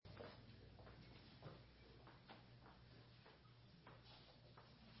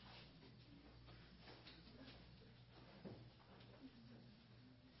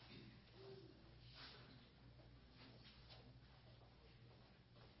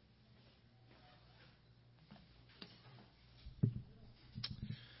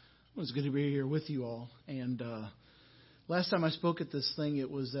It's good to be here with you all. And last time I spoke at this thing,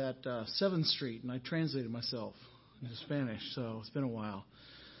 it was at 7th Street, and I translated myself into Spanish, so it's been a while.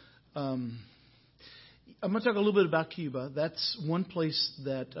 I'm going to talk a little bit about Cuba. That's one place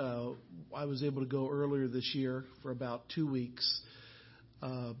that I was able to go earlier this year for about 2 weeks.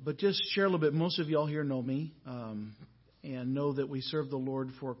 But just share a little bit. Most of y'all here know me and know that we served the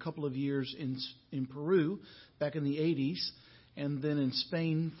Lord for a couple of years in Peru back in the 80s. And then in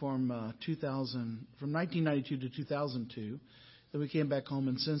Spain from 1992 to 2002. Then we came back home,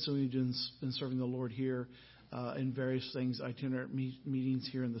 and since then we've been serving the Lord here in various things, itinerant meetings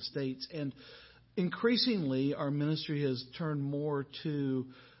here in the States. And increasingly, our ministry has turned more to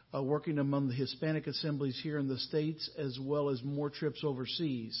working among the Hispanic assemblies here in the States, as well as more trips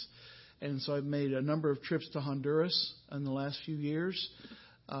overseas. And so I've made a number of trips to Honduras in the last few years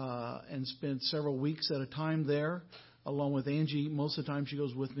and spent several weeks at a time there. Along with Angie. Most of the time she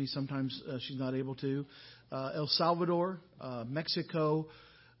goes with me. Sometimes she's not able to. El Salvador, Mexico,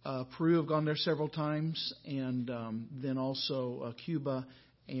 Peru, I've gone there several times. And then also Cuba.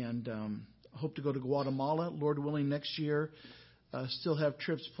 And hope to go to Guatemala, Lord willing, next year. Still have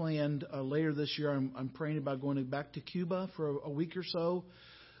trips planned later this year. I'm praying about going back to Cuba for a week or so.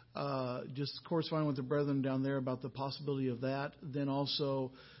 Just corresponding with the brethren down there about the possibility of that. Then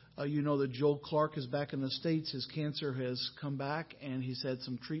also... you know that Joel Clark is back in the States. His cancer has come back, and he's had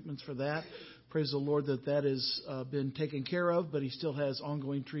some treatments for that. Praise the Lord that has been taken care of, but he still has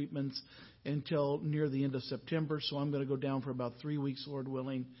ongoing treatments until near the end of September. So I'm going to go down for about 3 weeks, Lord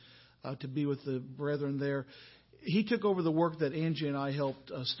willing, to be with the brethren there. He took over the work that Angie and I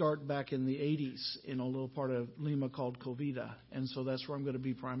helped start back in the 80s in a little part of Lima called Covida. And so that's where I'm going to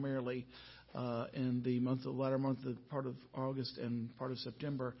be primarily in the latter month, the part of August and part of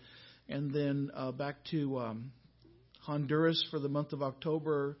September. And then back to Honduras for the month of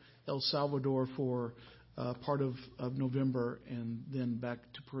October, El Salvador for part of November, and then back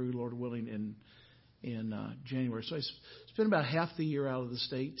to Peru, Lord willing, in January. So I spent about half the year out of the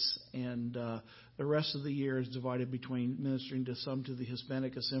States, and the rest of the year is divided between ministering to the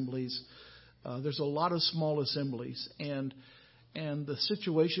Hispanic assemblies. There's a lot of small assemblies, and the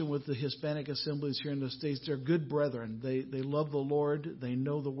situation with the Hispanic assemblies here in the States, they're good brethren. They love the Lord. They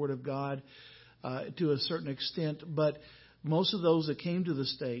know the Word of God to a certain extent. But most of those that came to the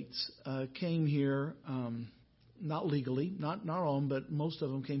States came here not legally. Not all of them, but most of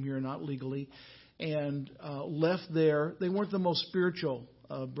them came here not legally and left there. They weren't the most spiritual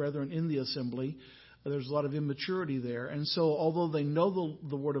brethren in the assembly. There's a lot of immaturity there. And so although they know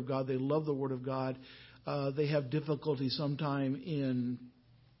the Word of God, they love the Word of God, they have difficulty sometime in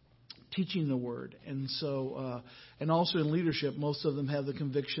teaching the Word. And so, and also in leadership, most of them have the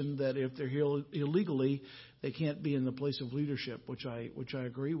conviction that if they're here illegally, they can't be in the place of leadership, which I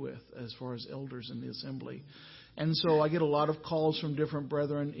agree with as far as elders in the assembly. And so I get a lot of calls from different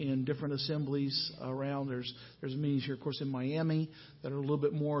brethren in different assemblies around. There's meetings here, of course, in Miami that are a little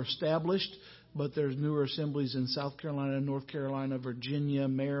bit more established. But there's newer assemblies in South Carolina, North Carolina, Virginia,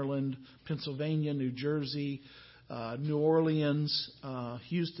 Maryland, Pennsylvania, New Jersey, New Orleans,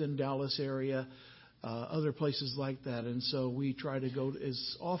 Houston, Dallas area, other places like that. And so we try to go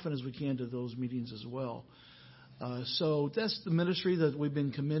as often as we can to those meetings as well. So that's the ministry that we've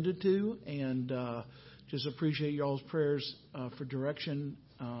been commended to, and just appreciate y'all's prayers for direction.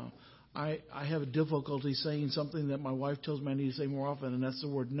 I have a difficulty saying something that my wife tells me I need to say more often, and that's the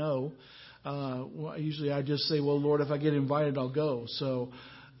word no. Usually I just say, well, Lord, if I get invited, I'll go. So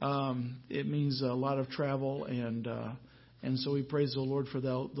it means a lot of travel, and so we praise the Lord for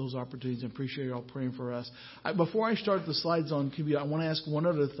those opportunities and appreciate you all praying for us. Before I start the slides on Cuba, I want to ask one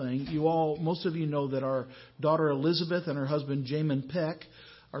other thing. Most of you know that our daughter Elizabeth and her husband Jamin Peck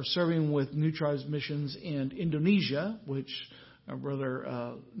are serving with New Tribes Missions in Indonesia, which our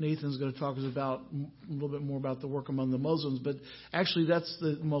brother Nathan's going to talk to us about a little bit more about the work among the Muslims. But actually, that's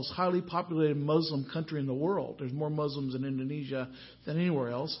the most highly populated Muslim country in the world. There's more Muslims in Indonesia than anywhere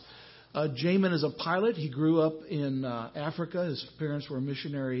else. Jamin is a pilot. He grew up in Africa. His parents were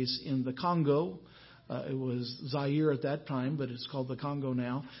missionaries in the Congo. It was Zaire at that time, but it's called the Congo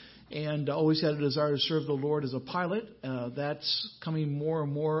now. And always had a desire to serve the Lord as a pilot. That's coming more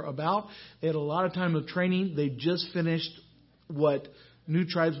and more about. They had a lot of time of training. They just finished what New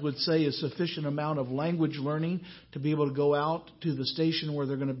Tribes would say is sufficient amount of language learning to be able to go out to the station where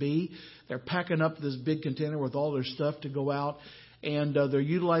they're going to be. They're packing up this big container with all their stuff to go out, and they're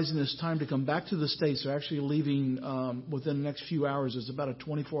utilizing this time to come back to the States. They're actually leaving within the next few hours. It's about a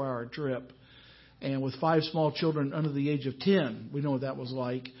 24-hour trip. and with 5 small children under the age of 10. We know what that was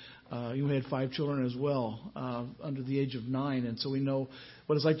like. You had 5 children as well, under the age of 9. And so we know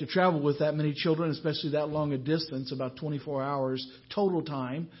what it's like to travel with that many children, especially that long a distance, about 24 hours total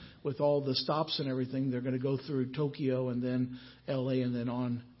time with all the stops and everything. They're going to go through Tokyo and then L.A. and then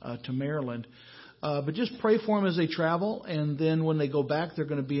on to Maryland. But just pray for them as they travel. And then when they go back, they're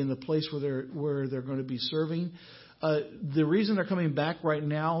going to be in the place where they're going to be serving. The reason they're coming back right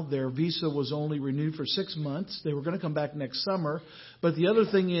now, their visa was only renewed for 6 months. They were going to come back next summer. But the other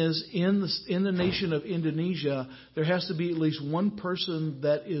thing is, in the nation of Indonesia, there has to be at least one person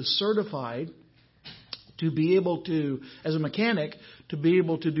that is certified to be able to, as a mechanic, to be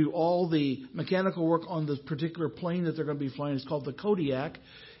able to do all the mechanical work on the particular plane that they're going to be flying. It's called the Kodiak.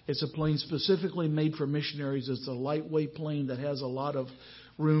 It's a plane specifically made for missionaries. It's a lightweight plane that has a lot of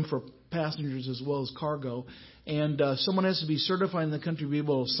room for passengers as well as cargo. And someone has to be certified in the country to be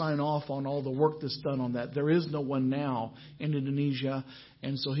able to sign off on all the work that's done on that. There is no one now in Indonesia,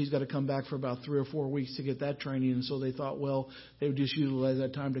 and so he's got to come back for about 3 or 4 weeks to get that training. And so they thought, well, they would just utilize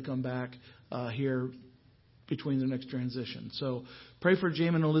that time to come back here between the next transition. So pray for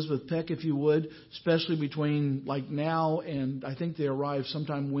Jamin and Elizabeth Peck, if you would, especially between like now and I think they arrive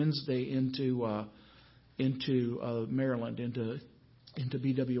sometime Wednesday into Maryland, into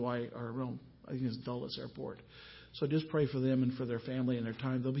BWI, or I think it's Dulles Airport. So just pray for them and for their family and their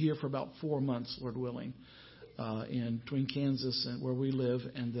time. They'll be here for about 4 months, Lord willing, in between Kansas and where we live,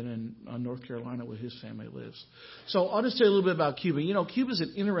 and then in North Carolina where his family lives. So I'll just tell you a little bit about Cuba. You know, Cuba is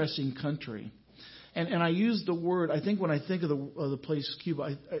an interesting country. And I use the word, I think when I think of the place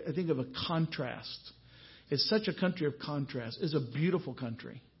Cuba, I think of a contrast. It's such a country of contrast. It's a beautiful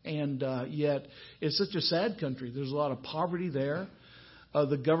country. And yet it's such a sad country. There's a lot of poverty there.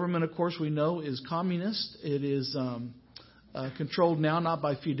 The government, of course, we know is communist. It is controlled now not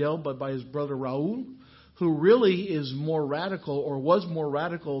by Fidel but by his brother Raul, who really is more radical, or was more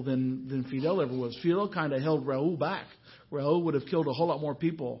radical than Fidel ever was. Fidel kind of held Raul back. Raul would have killed a whole lot more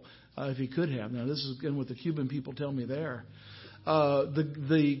people if he could have. Now, this is again what the Cuban people tell me there.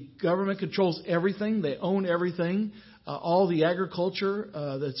 The government controls everything. They own everything. All the agriculture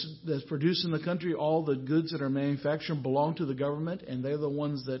that's produced in the country, all the goods that are manufactured belong to the government, and they're the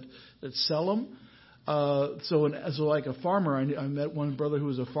ones that sell them. So like a farmer, I met one brother who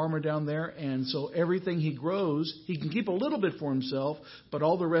was a farmer down there, and so everything he grows, he can keep a little bit for himself, but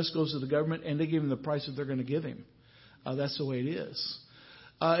all the rest goes to the government, and they give him the price that they're going to give him. That's the way it is.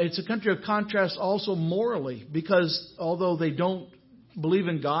 It's a country of contrast also morally, because although they don't believe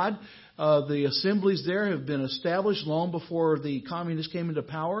in God, the assemblies there have been established long before the communists came into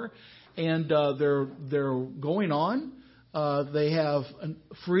power, and they're going on. They have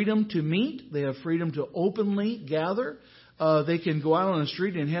freedom to meet. They have freedom to openly gather. They can go out on the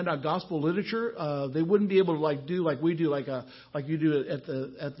street and hand out gospel literature. They wouldn't be able to do like we do, like you do at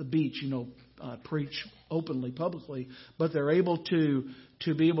the beach, preach openly, publicly. But they're able to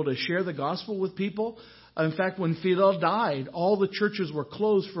be able to share the gospel with people. In fact, when Fidel died, all the churches were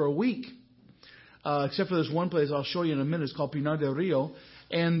closed for a week, except for this one place I'll show you in a minute. It's called Pinar del Rio.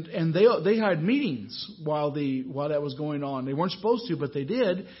 And they had meetings while that was going on. They weren't supposed to, but they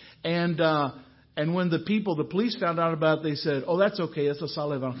did. And when the police found out about it, they said, "Oh, that's okay. That's a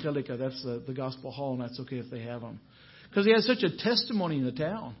Sala Evangelica. That's the gospel hall, and that's okay if they have them." Because they had such a testimony in the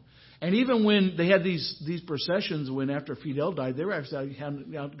town. And even when they had these processions, when after Fidel died, they were actually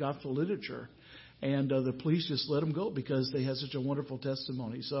handing out gospel literature. And the police just let them go because they had such a wonderful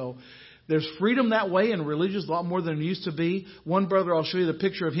testimony. So there's freedom that way in religious, a lot more than it used to be. One brother, I'll show you the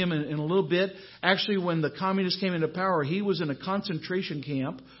picture of him in a little bit. Actually, when the communists came into power, he was in a concentration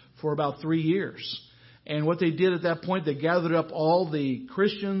camp for about 3 years. And what they did at that point, they gathered up all the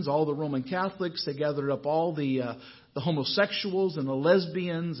Christians, all the Roman Catholics. They gathered up all the homosexuals and the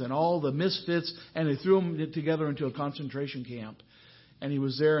lesbians and all the misfits, and they threw them together into a concentration camp. And he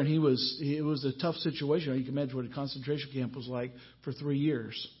was there, and it was a tough situation. You can imagine what a concentration camp was like for 3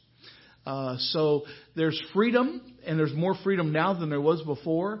 years. So there's freedom, and there's more freedom now than there was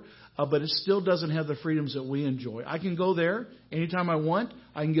before, but it still doesn't have the freedoms that we enjoy. I can go there anytime I want.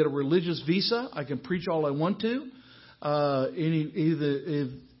 I can get a religious visa. I can preach all I want to, either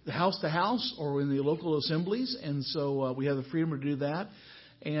house to house or in the local assemblies. And so we have the freedom to do that.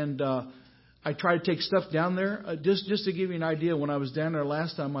 And I try to take stuff down there. Just to give you an idea, when I was down there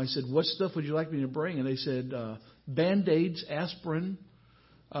last time, I said, "What stuff would you like me to bring?" And they said, Band-Aids, aspirin,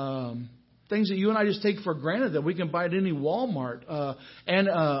 things that you and I just take for granted that we can buy at any Walmart, and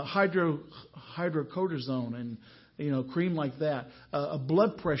hydrocortisone and cream like that, a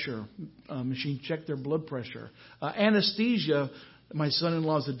blood pressure machine, check their blood pressure, anesthesia My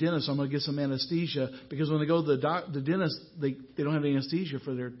son-in-law's a dentist, so I'm going to get some anesthesia, because when they go to the dentist, they don't have anesthesia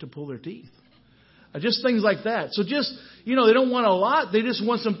to pull their teeth. Just things like that. So just, they don't want a lot. They just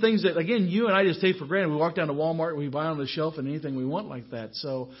want some things that, again, you and I just take for granted. We walk down to Walmart, we buy on the shelf and anything we want like that.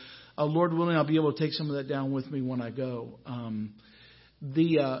 So, Lord willing, I'll be able to take some of that down with me when I go.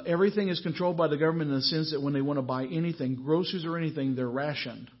 Everything is controlled by the government in the sense that when they want to buy anything, groceries or anything, they're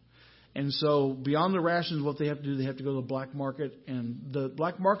rationed. And so beyond the rations, what they have to do, they have to go to the black market. And the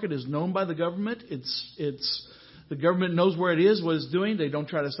black market is known by the government. The government knows where it is, what it's doing. They don't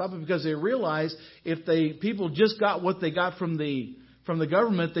try to stop it because they realize if people just got what they got from the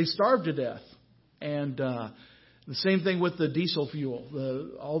government, they starve to death. And the same thing with the diesel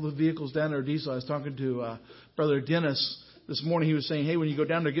fuel. All the vehicles down there are diesel. I was talking to Brother Dennis this morning. He was saying, hey, when you go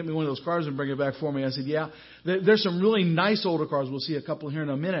down there, get me one of those cars and bring it back for me. I said, yeah. There's some really nice older cars. We'll see a couple here in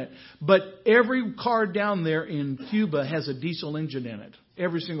a minute. But every car down there in Cuba has a diesel engine in it.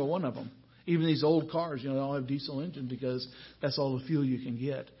 Every single one of them. Even these old cars, they all have diesel engine because that's all the fuel you can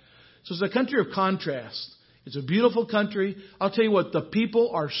get. So it's a country of contrast. It's a beautiful country. I'll tell you what, the people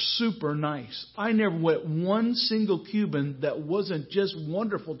are super nice. I never met one single Cuban that wasn't just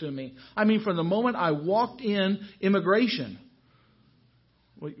wonderful to me. I mean, from the moment I walked in immigration.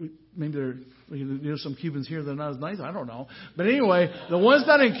 Maybe there's some Cubans here that are not as nice. I don't know. But anyway, the ones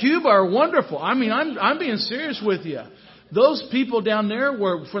down in Cuba are wonderful. I mean, I'm being serious with you. Those people down there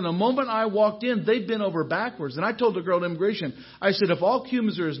were, from the moment I walked in, they'd been over backwards. And I told the girl at immigration, I said, if all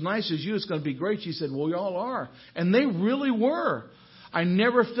Cubans are as nice as you, it's going to be great. She said, well, y'all are. And they really were. I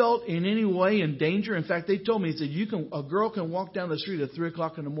never felt in any way in danger. In fact, they told me, they said, a girl can walk down the street at 3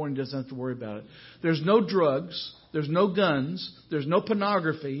 o'clock in the morning, doesn't have to worry about it. There's no drugs. There's no guns. There's no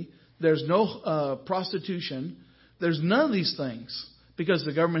pornography. There's no prostitution. There's none of these things because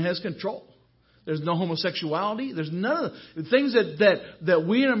the government has control. There's no homosexuality. There's none of the things that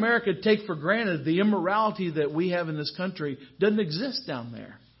we in America take for granted. The immorality that we have in this country doesn't exist down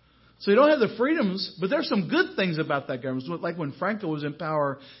there. So you don't have the freedoms, but there's some good things about that government. Like when Franco was in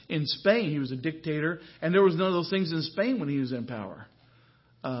power in Spain, he was a dictator, and there was none of those things in Spain when he was in power.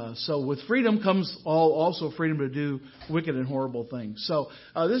 So with freedom comes also freedom to do wicked and horrible things. So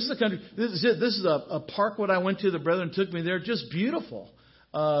this is a country. This is a park. What I went to, the brethren took me there. Just beautiful.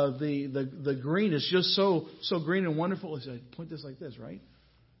 The green is just so green and wonderful. I said, point this like this, right?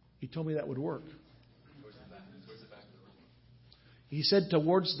 He told me that would work. He said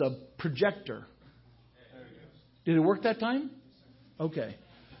towards the projector. Did it work that time? Okay.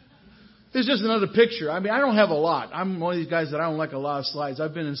 This is just another picture. I mean, I don't have a lot. I'm one of these guys that I don't like a lot of slides.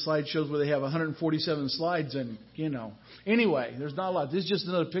 I've been in slideshows where they have 147 slides and, Anyway, there's not a lot. This is just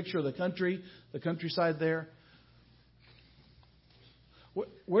another picture of the country, the countryside there.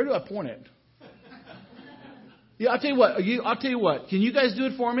 Where do I point it? Yeah, I'll tell you what. Can you guys do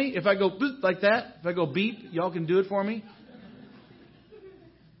it for me? If I go boop like that, if I go beep, y'all can do it for me?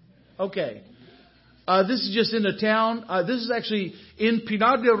 Okay. This is just in the town. This is actually in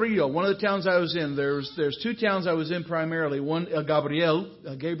Pinar del Rio, one of the towns I was in. There's two towns I was in primarily. One, Gabriel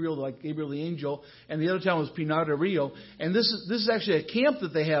like Gabriel the angel, and the other town was Pinar del Rio. And this is actually a camp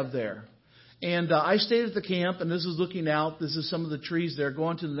that they have there. And I stayed at the camp, and this is looking out. This is some of the trees there. Go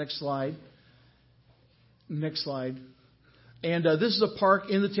on to the next slide. Next slide. And this is a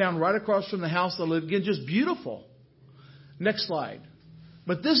park in the town right across from the house I live. Again, just beautiful. Next slide.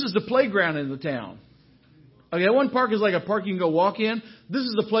 But this is the playground in the town. Okay, one park is like a park you can go walk in. This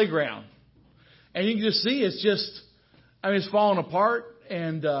is the playground. And you can just see it's falling apart.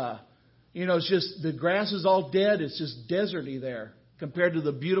 And, it's just the grass is all dead. It's just deserty there compared to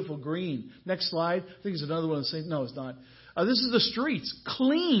the beautiful green. Next slide. I think it's another one. No, it's not. This is the streets.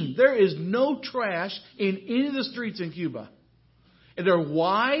 Clean. There is no trash in any of the streets in Cuba. And they're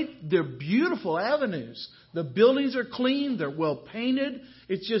wide. They're beautiful avenues. The buildings are clean. They're well painted.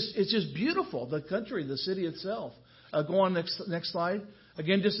 It's just beautiful. The country, the city itself. Go on next slide.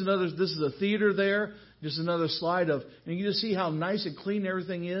 Again, this is a theater there. Just another slide and you can just see how nice and clean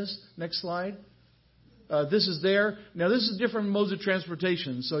everything is. Next slide. This is there. Now this is different modes of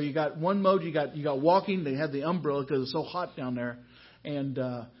transportation. So you got one mode. You got walking. They have the umbrella because it's so hot down there. And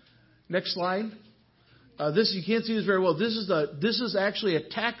next slide. This you can't see this very well. This is actually a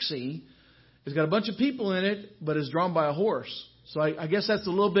taxi. It's got a bunch of people in it, but it's drawn by a horse. So I guess that's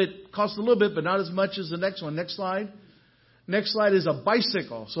costs a little bit, but not as much as the next one. Next slide. Next slide is a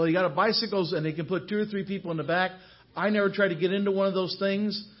bicycle. So you got a bicycles, and they can put 2 or 3 people in the back. I never tried to get into one of those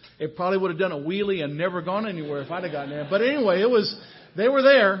things. It probably would have done a wheelie and never gone anywhere if I'd have gotten in. But anyway, they were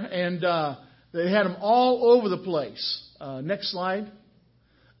there, and they had them all over the place. Next slide.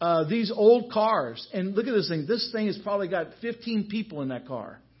 these old cars. And look at this thing. This thing has probably got 15 people in that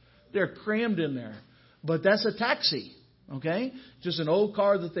car. They're crammed in there. But that's a taxi. Okay? Just an old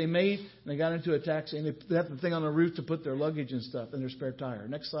car that they made, and they got into a taxi, and they have the thing on the roof to put their luggage and stuff and their spare tire.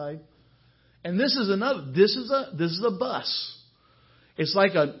 Next slide. And this is a bus. It's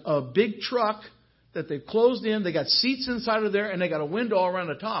like a big truck that they've closed in. They got seats inside of there, and they got a window all around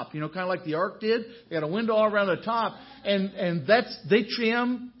the top. You know, kind of like the Ark did. They got a window all around the top, and they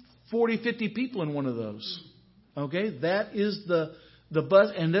trim 40, 50 people in one of those. Okay? That is the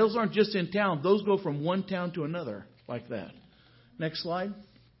bus, and those aren't just in town. Those go from one town to another. Like that. Next slide.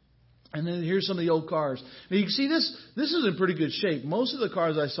 And then here's some of the old cars. Now you can see this is in pretty good shape. Most of the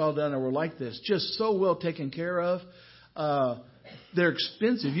cars I saw down there were like this. Just so well taken care of. They're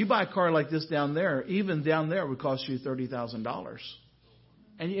expensive. You buy a car like this down there, even down there, it would cost you $30,000.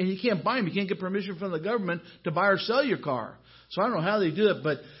 And you can't buy them. You can't get permission from the government to buy or sell your car. So I don't know how they do it,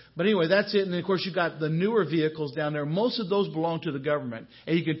 but anyway, that's it. And of course, you've got the newer vehicles down there. Most of those belong to the government.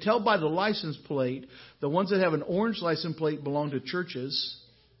 And you can tell by the license plate, the ones that have an orange license plate belong to churches,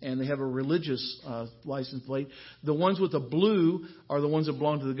 and they have a religious license plate. The ones with the blue are the ones that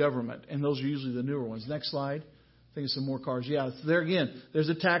belong to the government, and those are usually the newer ones. Next slide. I think it's some more cars. Yeah, there again, there's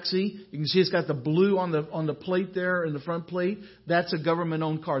a taxi. You can see it's got the blue on the plate there, in the front plate. That's a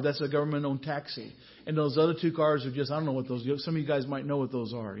government-owned car. That's a government-owned taxi. And those other two cars are just, I don't know what those are. Some of you guys might know what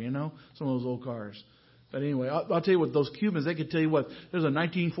those are, you know, some of those old cars. But anyway, I'll tell you what, those Cubans, they could tell you what, there's a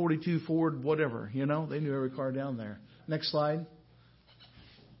 1942 Ford whatever, you know. They knew every car down there. Next slide.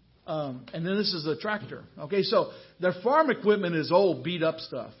 And then this is a tractor. Okay, so their farm equipment is old, beat up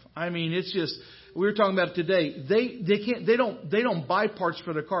stuff. I mean, it's just, we were talking about it today. They don't buy parts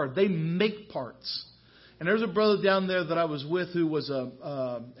for their car. They make parts. And there's a brother down there that I was with who was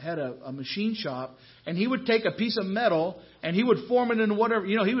had a machine shop, and he would take a piece of metal and he would form it into whatever,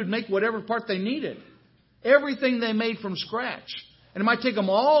 you know, he would make whatever part they needed. Everything they made from scratch. And it might take them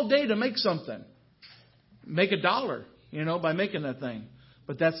all day to make something. Make $1, you know, by making that thing.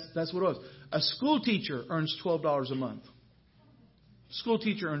 But that's what it was. A school teacher earns $12 a month. School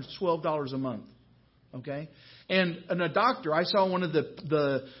teacher earns $12 a month. Okay? And a doctor, I saw one of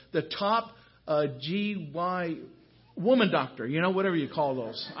the top GY woman doctor, you know, whatever you call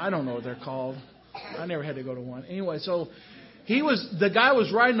those. I don't know what they're called. I never had to go to one. Anyway, so the guy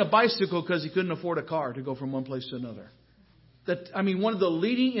was riding a bicycle because he couldn't afford a car to go from one place to another. One of the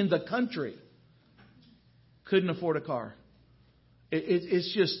leading in the country couldn't afford a car.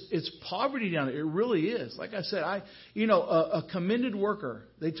 It's poverty down there. It really is. Like I said, a commended worker,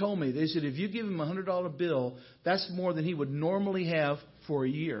 they told me, they said, if you give him a $100 bill, that's more than he would normally have for a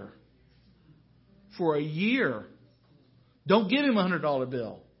year. For a year. Don't give him a $100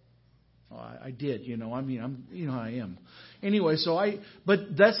 bill. Oh, I did, you know. I mean, you know how I am. Anyway, he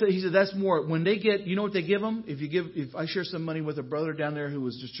said that's more when they get. You know what they give them? If I share some money with a brother down there who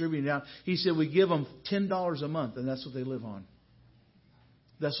was distributing out, he said we give them $10 a month, and that's what they live on.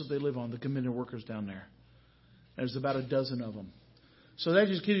 That's what they live on. The commended workers down there. There's about a dozen of them. So that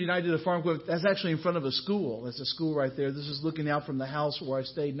just gives you an idea of the farm equipment. That's actually in front of a school. That's a school right there. This is looking out from the house where I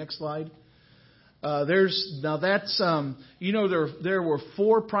stayed. Next slide. There were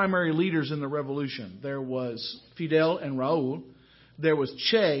 4 primary leaders in the revolution. There was Fidel and Raul. There was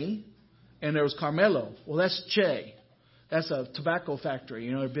Che, and there was Carmelo. Well, that's Che. That's a tobacco factory.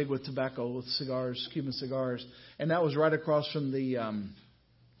 You know, they're big with tobacco, with cigars, Cuban cigars, and that was right across from the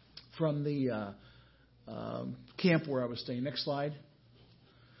camp where I was staying. Next slide.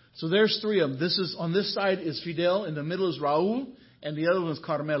 So there's 3 of them. On this side is Fidel, in the middle is Raul, and the other one is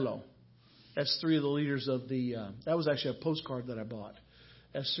Carmelo. That's 3 of the leaders of that was actually a postcard that I bought.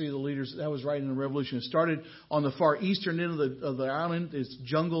 That's 3 of the leaders. That was right in the revolution. It started on the far eastern end of the island. It's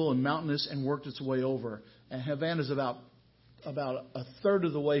jungle and mountainous and worked its way over. And Havana's about a third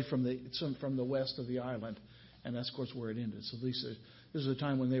of the way from the west of the island. And that's, of course, where it ended. So this is a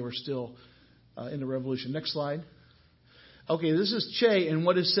time when they were still in the revolution. Next slide. Okay, this is Che. And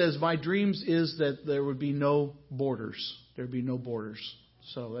what it says, my dreams is that there would be no borders. There would be no borders.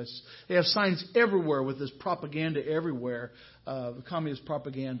 So they have signs everywhere with this propaganda everywhere, the communist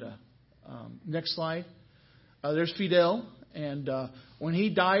propaganda. Next slide. There's Fidel. And when he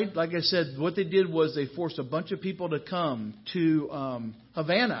died, like I said, what they did was they forced a bunch of people to come to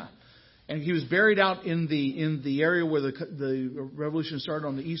Havana. And he was buried out in the area where the revolution started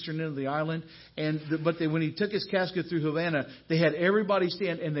on the eastern end of the island. But when he took his casket through Havana, they had everybody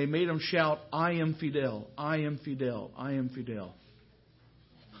stand and they made him shout, "I am Fidel, I am Fidel, I am Fidel."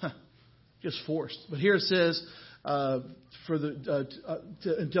 Just forced. But here it says, until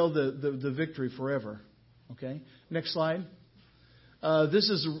the victory forever. Okay. Next slide. This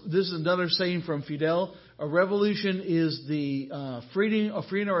is another saying from Fidel. A revolution is the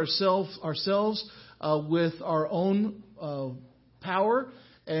freeing ourselves with our own power,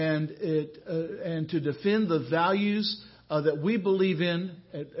 and to defend the values that we believe in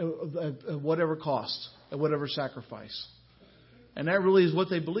at whatever cost, at whatever sacrifice. And that really is what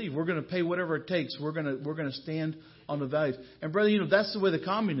they believe. We're going to pay whatever it takes. We're going to stand on the values. And brother, that's the way the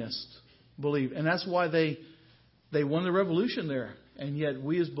communists believe, and that's why they won the revolution there. And yet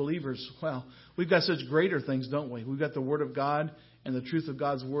we as believers, well, we've got such greater things, don't we? We've got the Word of God and the truth of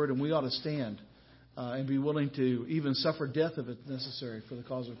God's Word, and we ought to stand and be willing to even suffer death if it's necessary for the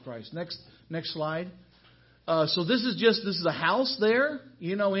cause of Christ. Next slide. So this is a house there,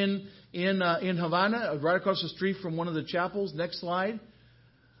 in Havana, right across the street from one of the chapels. Next slide.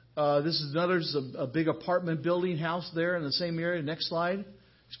 This is a big apartment building house there in the same area. Next slide.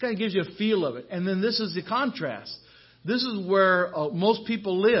 Just kind of gives you a feel of it. And then this is the contrast. This is where most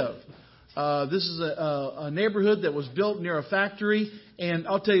people live. This is a neighborhood that was built near a factory. And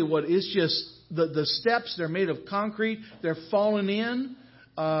I'll tell you what, it's just the steps, they're made of concrete. They're falling in.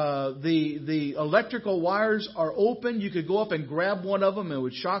 The electrical wires are open. You could go up and grab one of them. It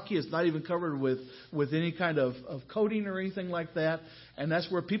would shock you. It's not even covered with any kind of coating or anything like that. And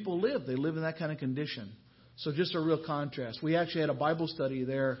that's where people live. They live in that kind of condition. So just a real contrast. We actually had a Bible study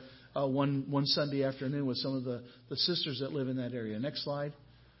there one Sunday afternoon with some of the sisters that live in that area. Next slide.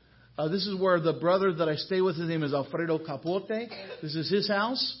 This is where the brother that I stay with, his name is Alfredo Capote. This is his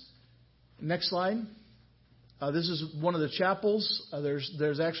house. Next slide. This is one of the chapels.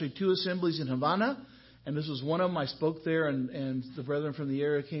 There's actually 2 assemblies in Havana, and this was one of them. I spoke there, and the brethren from the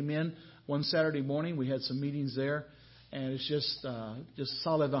area came in one Saturday morning. We had some meetings there, and it's just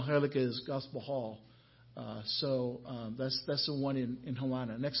Sala Evangelica is Gospel Hall. So that's the one in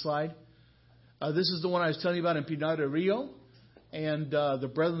Havana. Next slide. This is the one I was telling you about in Pinar del Rio, and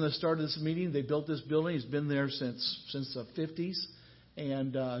the brethren that started this meeting, they built this building. It's been there since the 50s,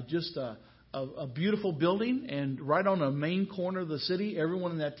 and just a beautiful building, and right on the main corner of the city.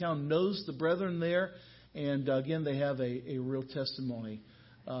 Everyone in that town knows the brethren there, and again, they have a real testimony.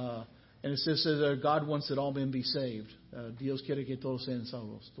 And it says God wants that all men be saved. Dios quiere que todos sean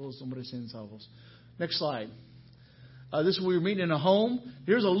salvos. Todos los hombres sean salvos. Next slide. This is where we were meeting in a home.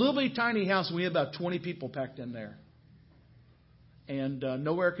 Here's a little bitty tiny house, and we had about 20 people packed in there. And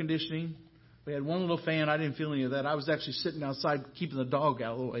no air conditioning. We had one little fan. I didn't feel any of that. I was actually sitting outside keeping the dog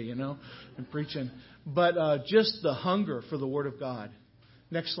out of the way, and preaching. But just the hunger for the Word of God.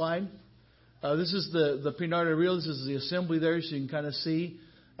 Next slide. This is the Pinar del Rio. This is the assembly there, so you can kind of see.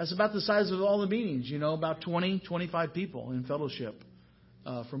 That's about the size of all the meetings, about 20, 25 people in fellowship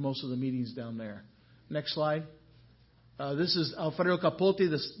for most of the meetings down there. Next slide. This is Alfredo Capote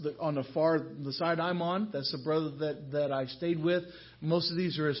on the side I'm on. That's the brother that I stayed with. Most of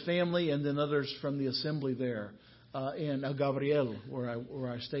these are his family, and then others from the assembly there in El Gabriel,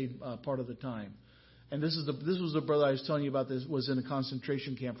 where I stayed part of the time. And this was the brother I was telling you about. This was in a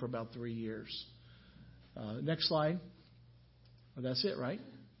concentration camp for about 3 years. Next slide. Oh, that's it, right?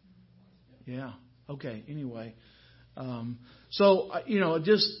 Yeah. Okay. Anyway. So,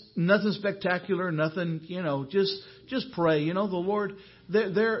 just nothing spectacular, nothing, just pray. The Lord,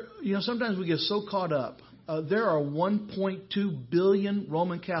 sometimes we get so caught up. There are 1.2 billion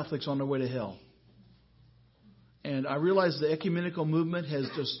Roman Catholics on their way to hell. And I realize the ecumenical movement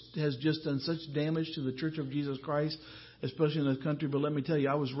has just done such damage to the Church of Jesus Christ, especially in this country. But let me tell you,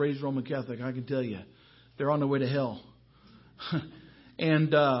 I was raised Roman Catholic. I can tell you, they're on their way to hell.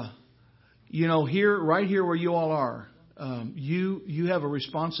 And, right here where you all are, you have a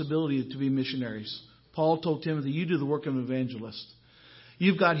responsibility to be missionaries. Paul told Timothy, you do the work of an evangelist.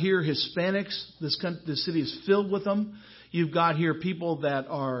 You've got here Hispanics. This city is filled with them. You've got here people that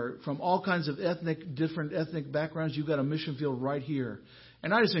are from all kinds of different ethnic backgrounds. You've got a mission field right here.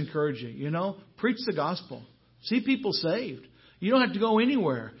 And I just encourage you, preach the gospel. See people saved. You don't have to go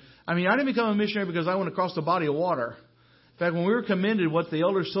anywhere. I didn't become a missionary because I went across the body of water. In fact, when we were commended, what the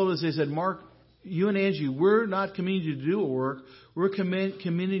elders told us, they said, Mark, you and Angie, we're not commending you to do a work. We're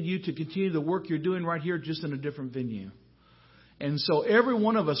commending you to continue the work you're doing right here, just in a different venue. And so every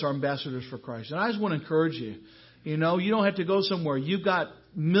one of us are ambassadors for Christ. And I just want to encourage you. You don't have to go somewhere. You've got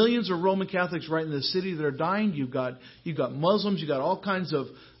millions of Roman Catholics right in the city that are dying. You've got Muslims. You've got all kinds of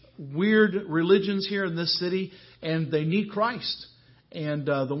weird religions here in this city, and they need Christ. And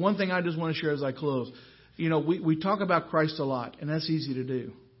the one thing I just want to share as I close, we talk about Christ a lot, and that's easy to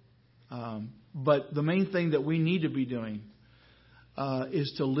do. But the main thing that we need to be doing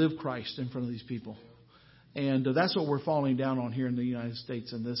is to live Christ in front of these people. And that's what we're falling down on here in the United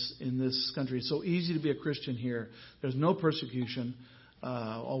States, in this country. It's so easy to be a Christian here. There's no persecution.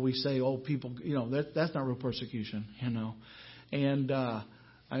 We say, people, that's not real persecution, And I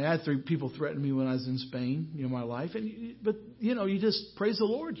had 3 people threaten me when I was in Spain, my life. But you just praise the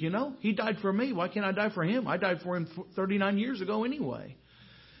Lord, He died for me. Why can't I die for Him? I died for Him 39 years ago anyway.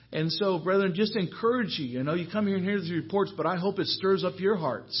 And so, brethren, just encourage you. You come here and hear these reports, but I hope it stirs up your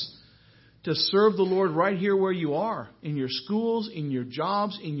hearts to serve the Lord right here where you are, in your schools, in your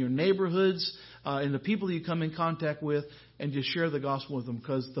jobs, in your neighborhoods, in the people you come in contact with, and just share the gospel with them.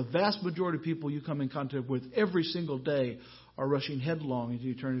 Because the vast majority of people you come in contact with every single day are rushing headlong into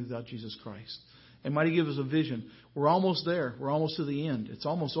eternity without Jesus Christ. And might He give us a vision. We're almost there. We're almost to the end. It's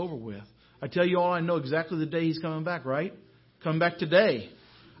almost over with. I tell you all, I know exactly the day He's coming back, right? Coming back today.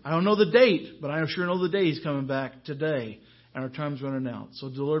 I don't know the date, but I sure know the day He's coming back today. And our time's running out. So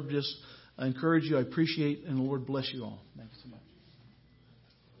the Lord just encourage you. I appreciate, and the Lord bless you all. Thanks so much.